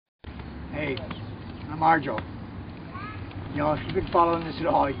Hey, I'm Arjo. You know, if you've been following this at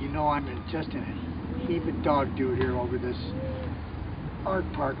all, you know I'm just in a heaving dog dude here over this art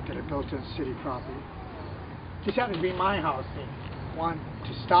park that I built on city property. Just happened to be my house. They wanted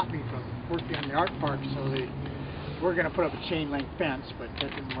to stop me from working on the art park, so they were going to put up a chain link fence, but that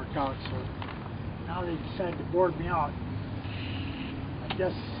didn't work out, so now they decided to board me out. I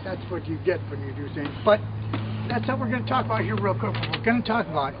guess that's what you get when you do things. But that's what we're going to talk about here real quick. What we're going to talk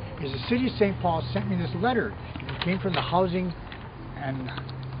about is the City of St. Paul sent me this letter. It came from the Housing and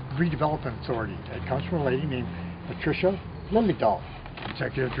Redevelopment Authority. It comes from a lady named Patricia Lillydahl,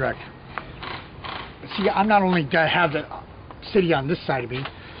 Executive Director. See, I'm not only going to have the city on this side of me,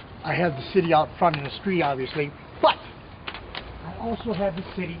 I have the city out front in the street, obviously, but I also have the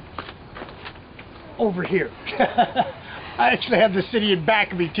city over here. I actually have the city in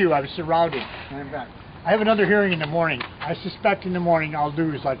back of me too. I'm surrounded. I'm back. I have another hearing in the morning. I suspect in the morning I'll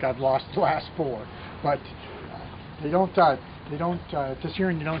lose like I've lost the last 4. But this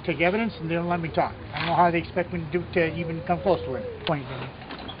hearing they don't take evidence and they don't let me talk. I don't know how they expect me to even come close to it. Point.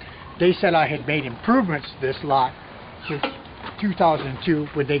 They said I had made improvements to this lot since 2002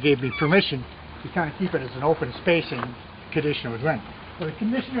 when they gave me permission to kind of keep it as an open space and condition was in. Well, the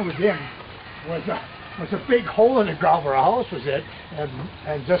condition it was in was a big hole in the ground where a house was in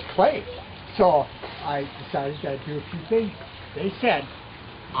and just clay. So I decided I'd do a few things. They said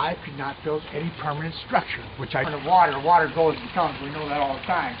I could not build any permanent structure, which I... Water goes and comes. We know that all the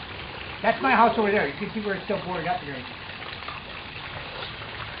time. That's my house over there. You can see where it's still boarded up here.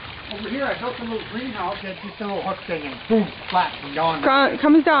 Over here, I built a little greenhouse that's just a little hook thing and boom, flat and gone.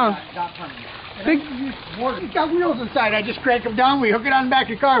 Comes down. Not permanent. Big water. It's got wheels inside. I just crank them down. We hook it on the back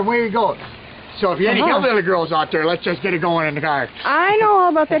of the car and away we go. So if you have any hillbilly girls out there, let's just get it going in the car. I know all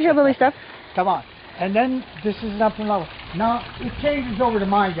about that hillbilly stuff. Come on. And then this is an upper level. Now it changes over to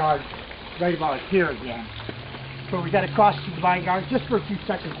my yard right about here again. So we got to cross through my yard just for a few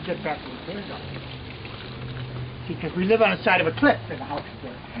seconds to get back to the clear yard. Because we live on the side of a cliff in the house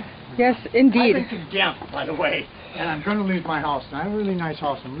there. Yes, indeed. I've been condemned, by the way, and I'm going to leave my house. And I have a really nice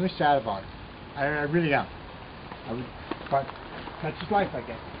house. I'm really sad about it. I really am. But that's just life, I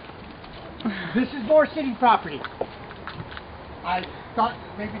guess. This is more city property. I thought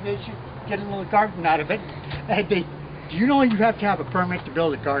maybe they should get a little garden out of it. Do you know you have to have a permit to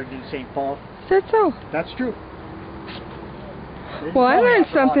build a garden in St. Paul? Is that so? That's true. Well, I learned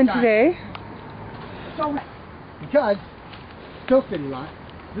something today. So, because still city lot.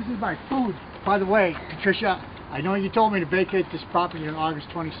 This is my food. By the way, Patricia, I know you told me to vacate this property on August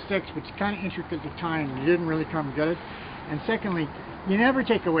 26th, but it's kind of intricate at the time. You didn't really come get it. And secondly, you never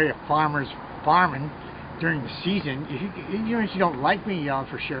take away a farmer's farming during the season. If you don't like me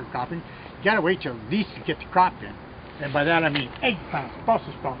for sharecropping, you got to wait till at least to get the crop in. And by that I mean eggplants,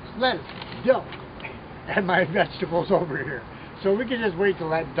 Brussels sprouts, lettuce, dill, and my vegetables over here. So we can just wait till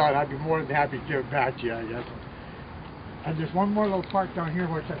that's done. I'd be more than happy to give it back to you, I guess. And there's one more little park down here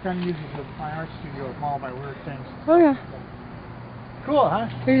which I kind of use as my art studio with all my weird things. Oh yeah. Cool, huh?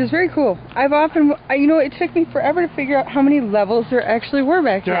 It is very cool. I've often, you know, it took me forever to figure out how many levels there actually were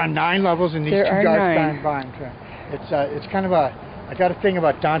back there. There are 9 levels in these 2 yards behind. It's kind of I got a thing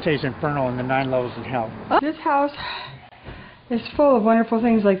about Dante's Inferno and the 9 levels in hell. This house is full of wonderful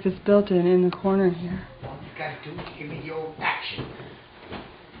things like this built-in in the corner here. All you got to do is give me the old action.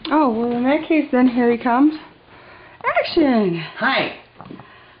 Oh, well in that case then here he comes. Action! Hi.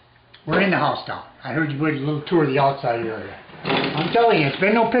 We're in the house now. I heard you did a little tour of the outside area. I'm telling you, it's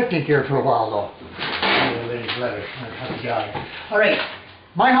been no picnic here for a while, though. All right,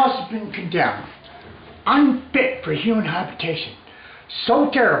 my house has been condemned. Unfit for human habitation.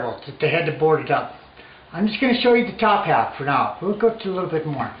 So terrible that they had to board it up. I'm just going to show you the top half for now. We'll go to a little bit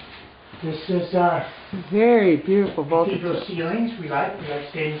more. This is very beautiful cathedral ceilings. We like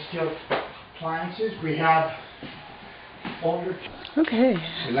stainless steel appliances. We have older. Okay.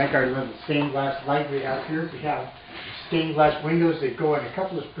 We like our little stained glass light we have here. We have stained glass windows that go in a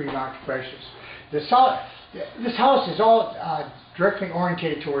couple of pre-marked pressures. This house is all directly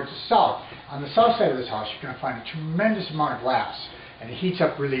oriented towards the south. On the south side of this house, you're going to find a tremendous amount of glass, and it heats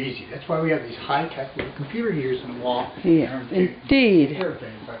up really easy. That's why we have these high-tech little computer heaters in the wall. Yeah, indeed.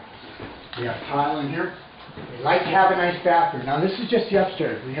 But we have tile in here. We like to have a nice bathroom. Now, this is just the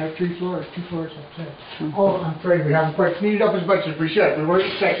upstairs. We have 2 floors upstairs. Oh, I'm afraid we haven't quite cleaned it up as much as we should. We weren't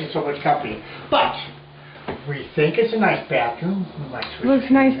expecting so much company. But we think it's a nice bathroom. Looks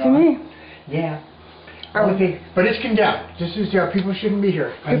nice to me. Yeah. But it's condemned. This is people shouldn't be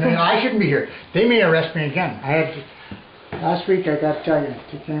here. And then I shouldn't be here. They may arrest me again. Last week I got to tell you,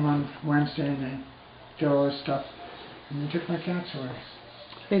 they came on Wednesday and they did all this stuff. And they took my cats away.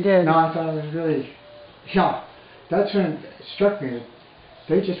 They did. No, I thought it was really, that's when it struck me that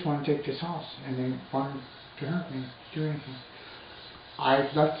they just want to take this house and they wanted to hurt me, do anything. I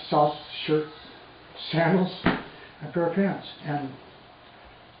left this house, shirt, sandals, and a pair of pants, and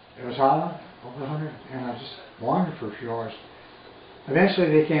it was hot, over 100, and I just wandered for a few hours.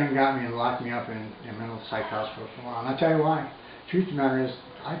 Eventually they came and got me and locked me up in a mental psych hospital for a while. And I'll tell you why. Truth of the matter is,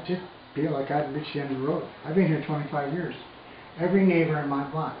 I did feel like I'd reached the end of the road. I've been here 25 years. Every neighbor in my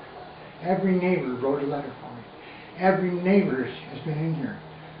block, every neighbor wrote a letter for me. Every neighbor has been in here.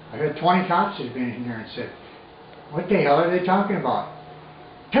 I've had 20 cops that have been in here and said, what the hell are they talking about?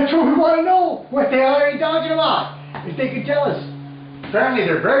 That's what we want to know. What the hell are they talking about? If they could tell us. Apparently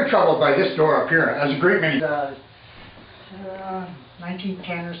they're very troubled by this door up here. That's a great many.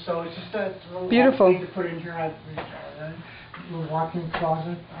 1910 or so. It's just a little beautiful thing to put in here. A little walk-in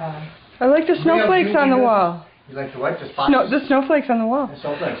closet. I like the snowflakes on the wall. You like the what? The spots? No, the snowflakes on the wall. The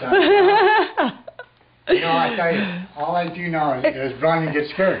snowflakes on the wall. You know, I tell you, all I do now is run and get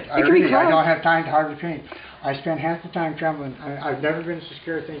scared. I don't have time to hardly paint. I spend half the time trembling. I've never been so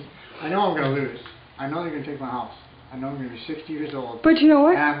scared of things. I know I'm going to lose. I know they're going to take my house. I know I'm going to be 60 years old. But you know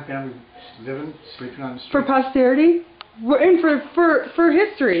what? And I'm going to be sleeping on the street. For posterity, and for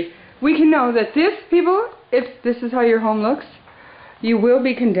history, we can know that this, people, if this is how your home looks, you will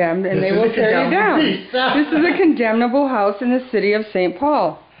be condemned and they will tear you down. This is a condemnable house in the city of St.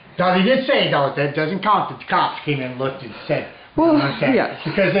 Paul. Now, they did say, though, that doesn't count that the cops came in and looked and said, well, yes.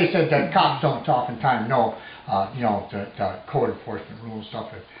 Because they said that cops don't oftentimes know, the code enforcement rules and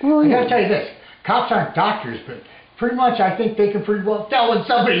stuff. Well, I got to tell you this, cops aren't doctors, but pretty much I think they can pretty well tell when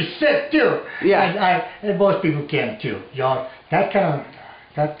somebody's sick, too. Yeah. And most people can, too. You know, that kind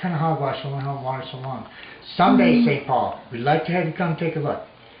of hogwash went on water so long. Someday, St. Paul, we'd like to have you come take a look.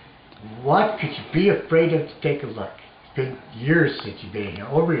 What could you be afraid of to take a look? It's been years since you've been here,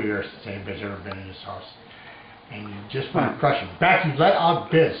 over years since anybody's ever been in this house. And you just want to crush them. Back, you let out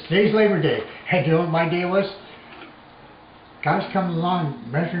biz. Today's Labor Day. And you know what my day was? Guys coming along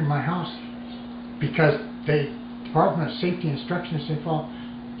measuring my house because the Department of Safety and Instruction in St. Paul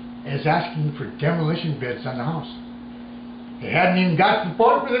is asking for demolition bids on the house. They hadn't even got to the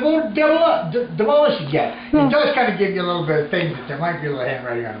point where they're going to demolish it yet. It does kind of give you a little bit of things that there might be a little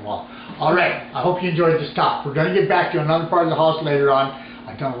handwriting on the wall. All right, I hope you enjoyed this talk. We're going to get back to another part of the house later on.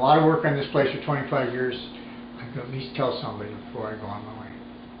 I've done a lot of work on this place for 25 years. I could at least tell somebody before I go on my way.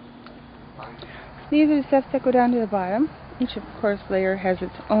 Bye. These are the steps that go down to the bottom. Each, of course, layer has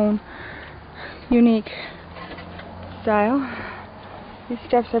its own unique style. These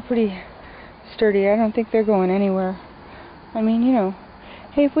steps are pretty sturdy. I don't think they're going anywhere. I mean, you know,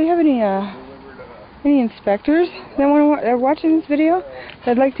 hey, if we have any inspectors that are watching this video,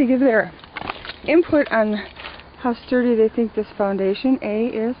 that'd like to give their input on how sturdy they think this foundation, A,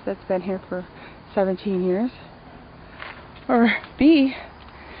 is, that's been here for 17 years, or B,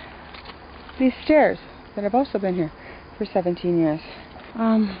 these stairs that have also been here for 17 years.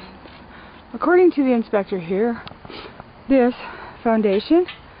 According to the inspector here, this foundation,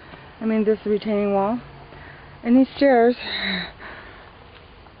 this retaining wall, and these stairs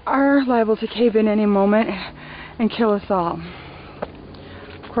are liable to cave in any moment and kill us all.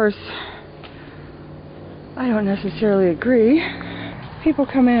 Of course, I don't necessarily agree. People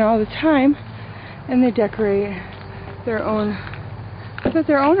come in all the time and they decorate their own, put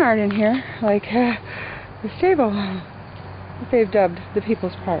their own art in here, like the stable that they've dubbed the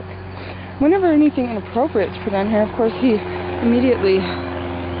People's Park. Whenever anything inappropriate is put on here, of course, he immediately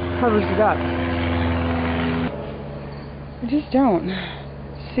covers it up. I just don't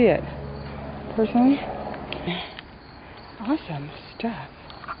see it, personally. Awesome stuff.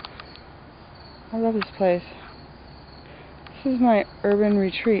 I love this place. This is my urban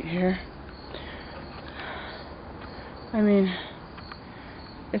retreat here.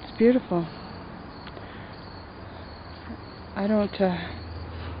 It's beautiful. I don't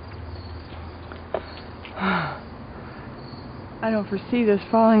foresee this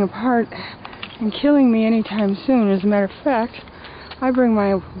falling apart and killing me anytime soon. As a matter of fact, I bring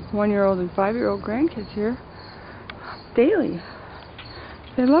my 1-year-old and 5-year-old grandkids here daily.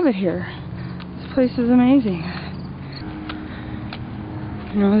 They love it here. This place is amazing.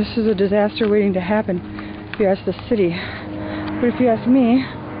 You know, this is a disaster waiting to happen if you ask the city. But if you ask me,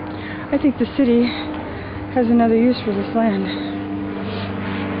 I think the city has another use for this land.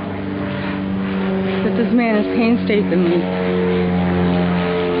 That this man is painstakingly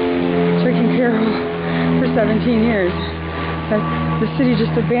taken care of for 17 years. That the city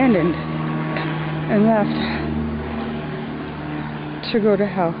just abandoned and left to go to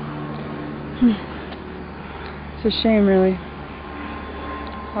hell. It's a shame, really.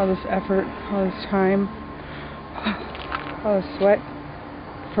 All this effort, all this time, all this sweat,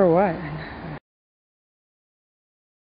 for what?